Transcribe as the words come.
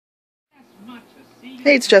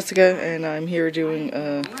Hey, it's Jessica, and I'm here doing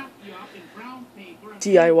a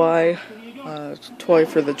DIY toy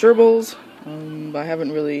for the gerbils. I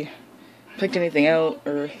haven't really picked anything out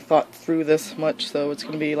or thought through this much, so it's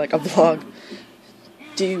going to be like a vlog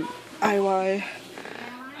DIY.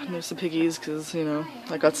 And there's the piggies, because, you know,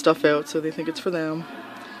 I got stuff out, so they think it's for them.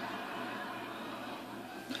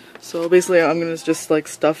 So basically I'm going to just like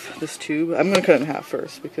stuff this tube. I'm going to cut it in half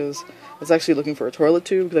first because I was actually looking for a toilet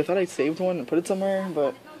tube because I thought I saved one and put it somewhere,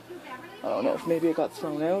 but I don't know if maybe it got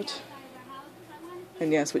thrown out.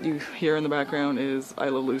 And yes, what you hear in the background is I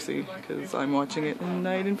Love Lucy because I'm watching it and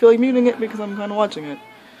I didn't feel like muting it because I'm kind of watching it.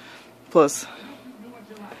 Plus,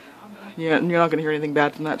 yeah, you're not going to hear anything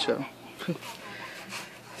bad from that show.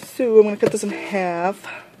 So I'm going to cut this in half.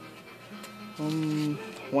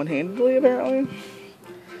 One-handedly apparently.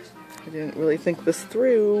 I didn't really think this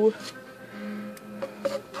through.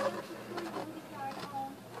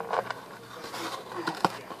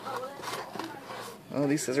 Oh,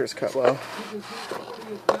 these scissors cut well.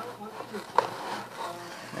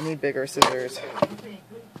 I need bigger scissors.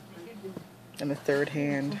 And a third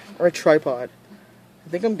hand. Or a tripod. I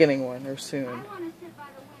think I'm getting one, or soon.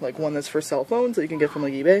 Like one that's for cell phones that you can get from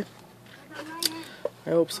like eBay. I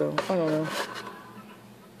hope so. I don't know.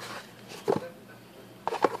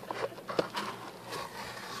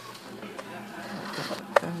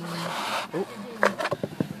 Oh.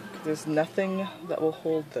 There's nothing that will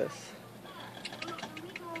hold this.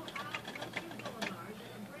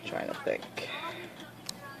 I'm trying to think.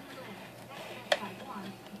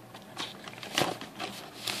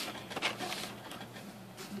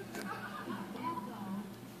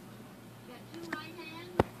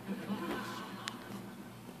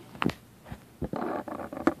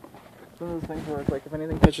 One of those things where it's like if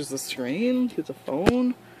anything touches the screen, it's a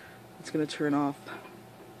phone, it's gonna turn off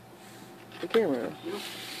the camera.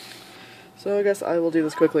 So I guess I will do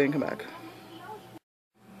this quickly and come back.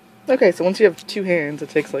 Okay, so once you have two hands, it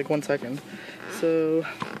takes like 1 second. So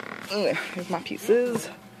here's my pieces,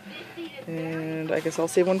 and I guess I'll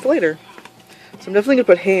save one for later. So I'm definitely gonna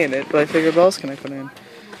put hay in it, but I figured what else can I put in?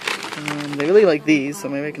 They really like these, so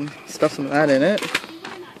maybe I can stuff some of that in it.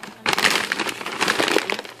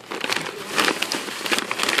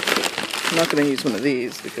 I'm not going to use one of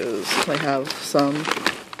these because I have some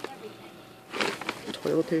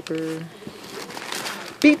toilet paper.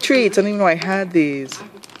 Beet treats! I didn't even know I had these.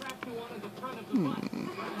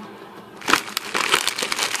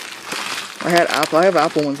 I had apple. I have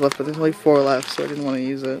apple ones left, but there's only 4 left, so I didn't want to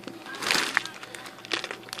use it.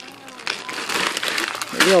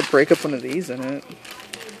 Maybe I'll break up one of these in it.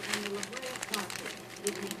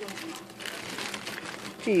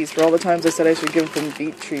 Geez, for all the times I said I should give them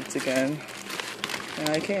beet treats again. And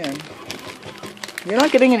I can. You're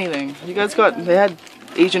not getting anything. You guys they had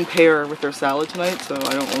Asian pear with their salad tonight, so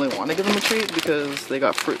I don't really want to give them a treat because they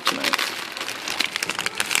got fruit tonight.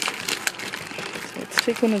 So let's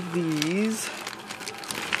take one of these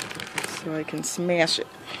so I can smash it.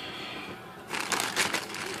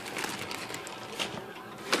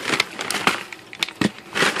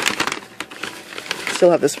 Still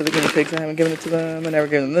have this for the guinea pigs. I haven't given it to them. I never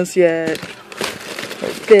given them this yet. Or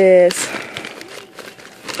this.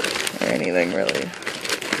 Or anything really.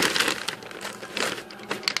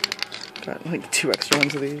 Got like 2 extra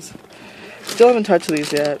ones of these. Still haven't touched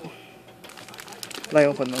these yet. But I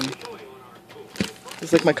opened them.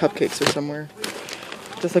 Just like my cupcakes are somewhere.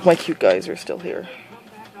 Just like my cute guys are still here.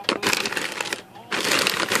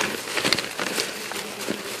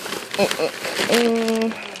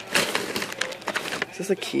 Is this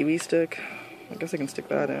a kiwi stick? I guess I can stick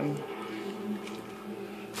that in.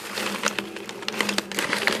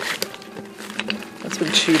 That's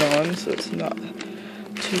been chewed on, so it's not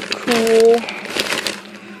too cool.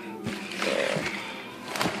 There.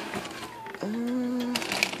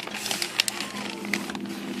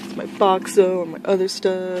 It's my Boxo and my other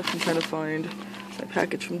stuff. I'm trying to find my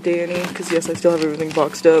package from Danny, because yes, I still have everything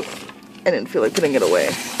boxed up. I didn't feel like putting it away.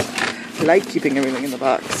 I like keeping everything in the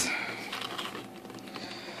box.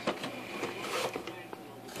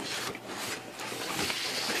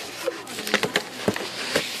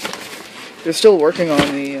 They're still working on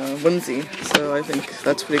the whimsy, so I think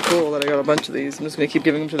that's pretty cool that I got a bunch of these. I'm just going to keep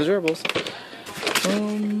giving them to the gerbils.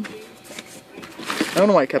 I don't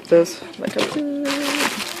know why I kept this. I'm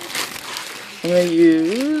going to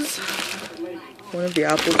use one of the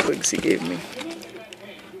apple twigs he gave me.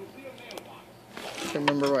 I can't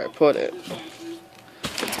remember where I put it.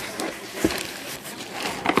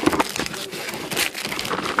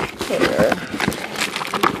 There.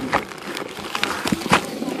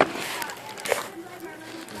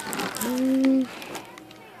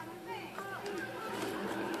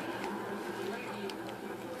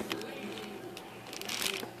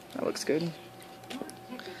 looks good.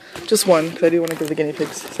 Just one, because I do want to give the guinea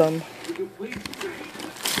pigs some.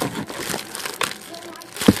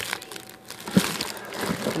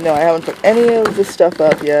 No, I haven't put any of this stuff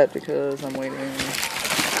up yet because I'm waiting.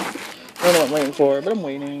 I don't know what I'm waiting for, but I'm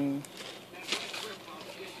waiting.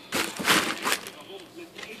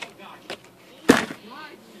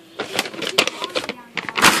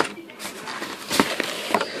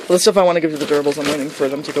 Well, the stuff I want to give to the gerbils, I'm waiting for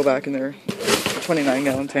them to go back in their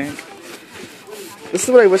 29-gallon tank. This is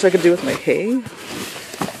what I wish I could do with my hay.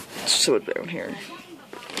 Just show it down here.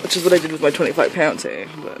 Which is what I did with my 25-pound hay,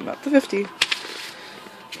 but not the 50.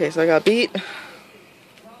 Okay, so I got beet.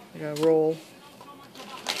 I got roll.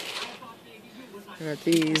 I got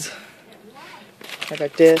these. I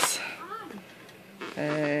got this.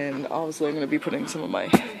 And obviously I'm going to be putting some of my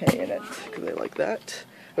hay in it, because I like that.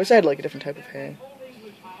 I wish I had like a different type of hay.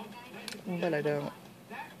 But I don't.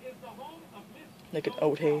 Like an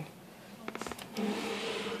oat hay. I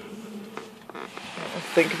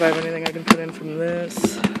think if I have anything I can put in from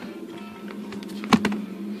this.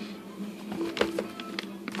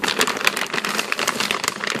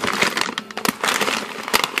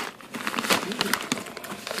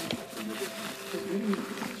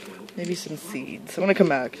 Maybe some seeds. I'm gonna come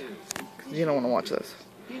back, because you don't want to watch this.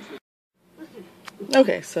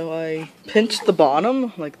 Okay, so I pinched the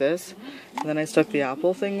bottom like this, and then I stuck the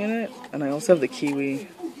apple thing in it, and I also have the kiwi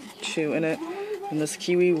chew in it. And this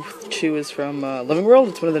kiwi chew is from Living World.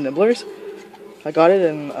 It's one of the nibblers. I got it,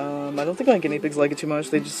 and I don't think my guinea pigs like it too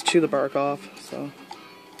much. They just chew the bark off, so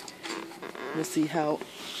we'll see how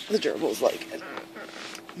the gerbils like it.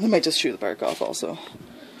 They might just chew the bark off also.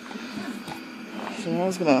 So I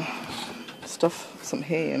was gonna stuff some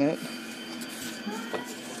hay in it.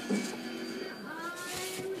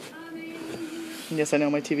 And yes, I know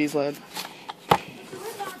my TV's loud.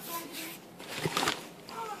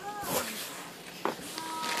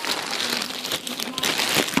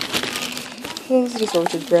 So this is just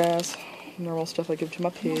orchard grass, normal stuff I give to my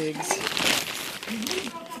pigs. I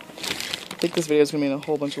think this video is going to be in a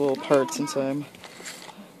whole bunch of little parts since I'm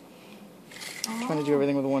trying to do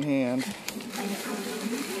everything with one hand.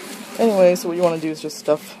 Anyway, so what you want to do is just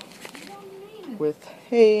stuff with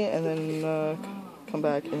hay and then come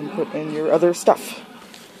back and put in your other stuff.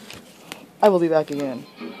 I will be back again.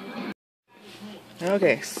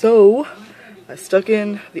 Okay, so I stuck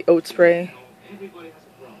in the oat spray.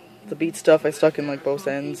 The beet stuff I stuck in like both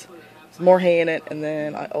ends. There's more hay in it, and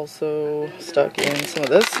then I also stuck in some of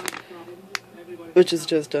this, which is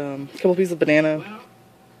just a couple pieces of banana.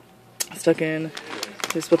 I stuck in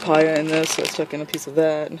this papaya in this, so I stuck in a piece of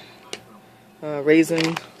that.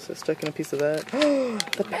 Raisin, so I stuck in a piece of that. Oh,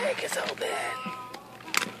 the bag is open!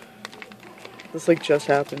 This like just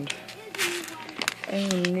happened. Oh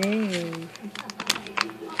no. I'm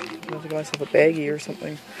gonna have to get myself a baggie or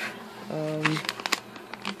something.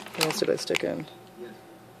 What else did I stick in?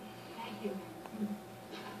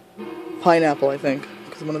 Pineapple, I think,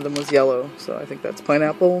 because one of them was yellow, so I think that's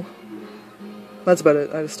pineapple. That's about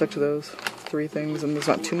it. I just stuck to those 3 things, and there's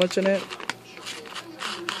not too much in it.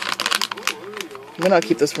 I'm gonna not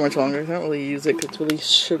keep this for much longer. I don't really use it because it's really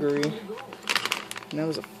sugary. And now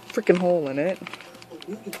there's a freaking hole in it.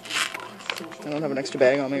 I don't have an extra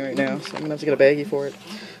bag on me right now, so I'm gonna have to get a baggie for it.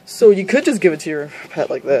 So you could just give it to your pet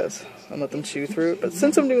like this and let them chew through it, but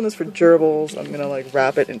since I'm doing this for gerbils, I'm gonna like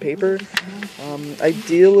wrap it in paper.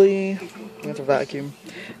 Ideally, I'm gonna have to vacuum.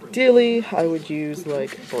 Ideally, I would use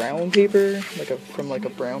like brown paper, from a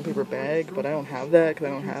brown paper bag, but I don't have that because I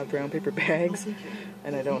don't have brown paper bags,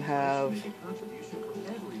 and I don't have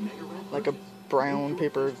like a brown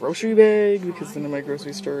paper grocery bag because none of my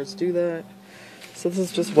grocery stores do that. So this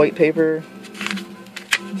is just white paper.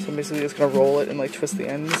 So I'm basically just gonna roll it and like twist the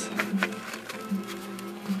ends.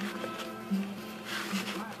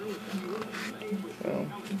 So,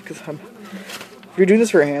 because if you're doing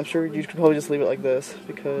this for a hamster, you could probably just leave it like this,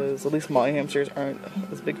 because at least my hamsters aren't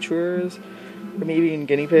as big chewers. Or maybe in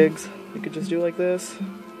guinea pigs, you could just do it like this.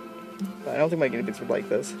 But I don't think my guinea pigs would like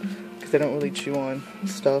this, because they don't really chew on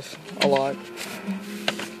stuff a lot.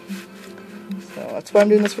 So that's why I'm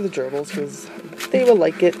doing this for the gerbils, because they will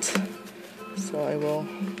like it. So I will.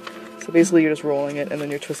 So basically, you're just rolling it, and then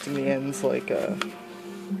you're twisting the ends like a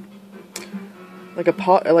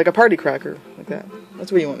party cracker, like that.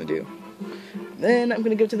 That's what you want to do. Then I'm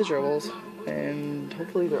gonna give it to the gerbils, and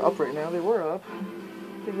hopefully they're up right now. They were up.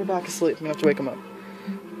 I think they're back asleep. I'm gonna have to wake them up.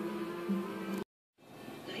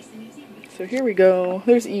 So here we go.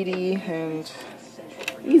 There's Edie and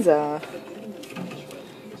Isa.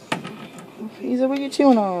 Isa, what are you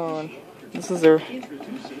chewing on? This is their...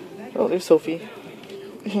 Oh, there's Sophie.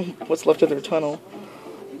 What's left of their tunnel.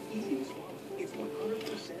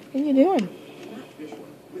 What are you doing?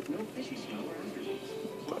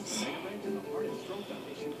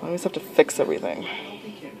 I always have to fix everything.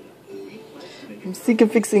 I'm sick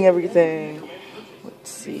of fixing everything. Let's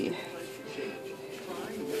see.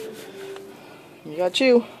 You got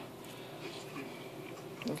you.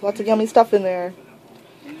 There's lots of yummy stuff in there.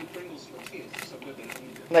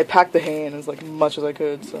 And I packed the hay in as like much as I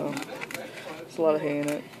could, so there's a lot of hay in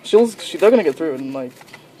it. They're gonna get through it, and like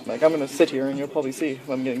I'm gonna sit here and you'll probably see if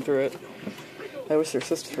I'm getting through it. I wish her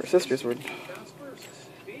sisters would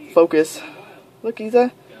focus. Look,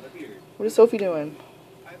 Isa. What is Sophie doing?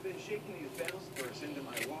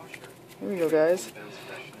 Here we go, guys.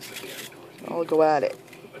 I'll go at it.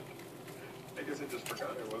 I guess I just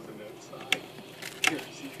forgot I wasn't outside. Here,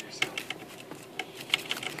 see for yourself.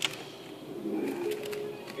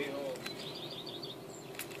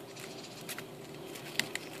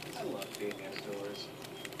 I love being outdoors.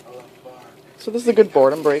 I love bark. So this is a good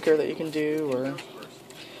boredom breaker that you can do, or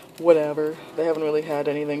whatever. They haven't really had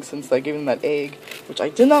anything since I gave them that egg, which I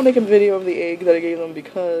did not make a video of the egg that I gave them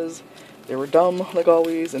because they were dumb, like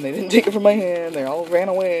always, and they didn't take it from my hand. They all ran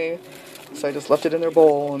away. So I just left it in their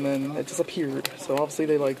bowl, and then it disappeared. So obviously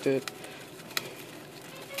they liked it.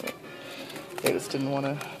 But they just didn't want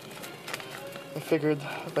to. I figured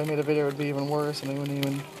if I made a video it would be even worse, and they wouldn't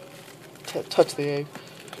even touch the egg.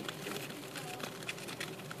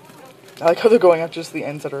 I like how they're going after just the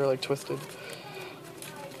ends that are like twisted.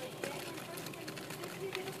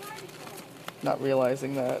 Not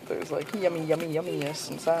realizing that there's like yummy, yummy,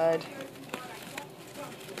 yumminess inside.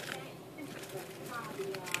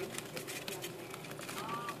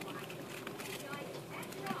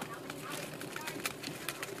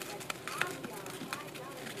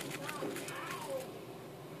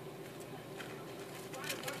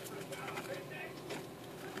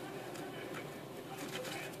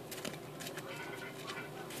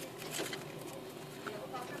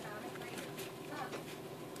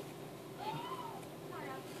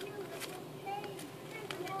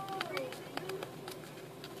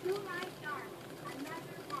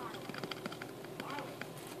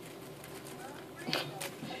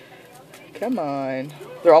 Come on.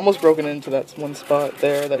 They're almost broken into that one spot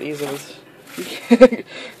there that Isa was... You can't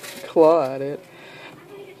claw at it.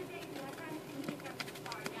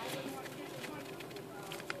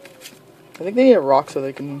 I think they need a rock so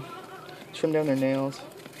they can trim down their nails.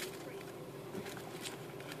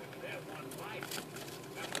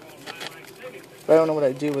 But I don't know what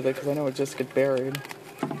I'd do with it because I know it just get buried.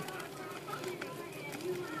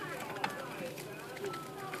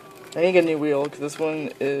 I need to get a new wheel because this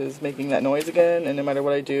one is making that noise again, and no matter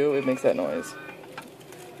what I do, it makes that noise.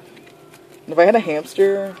 And if I had a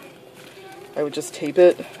hamster, I would just tape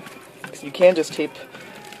it, because you can just tape.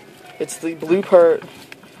 It's the blue part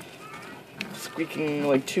squeaking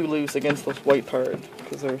like too loose against the white part,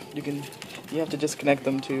 because you have to disconnect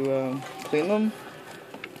them to clean them.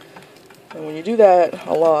 And when you do that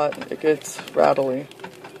a lot, it gets rattly.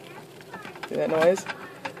 See that noise?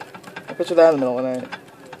 I picture that in the middle of the night.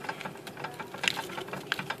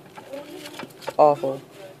 Awful.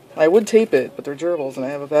 I would tape it, but they're gerbils, and I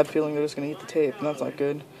have a bad feeling they're just going to eat the tape, and that's not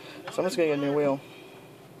good. So I'm just going to get a new wheel.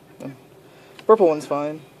 The purple one's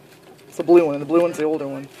fine. It's the blue one, and the blue one's the older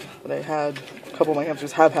one. But I had, a couple of my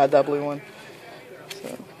hamsters have had that blue one.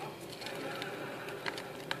 So.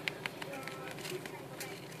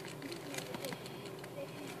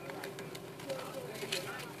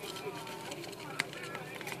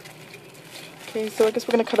 Okay, so I guess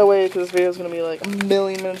we're going to cut away because this video is going to be like a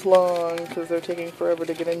million minutes long because they're taking forever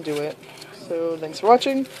to get into it. So thanks for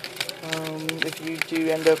watching. If you do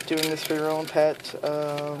end up doing this for your own pet,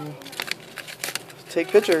 take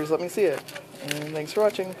pictures, let me see it. And thanks for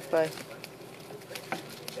watching. Bye.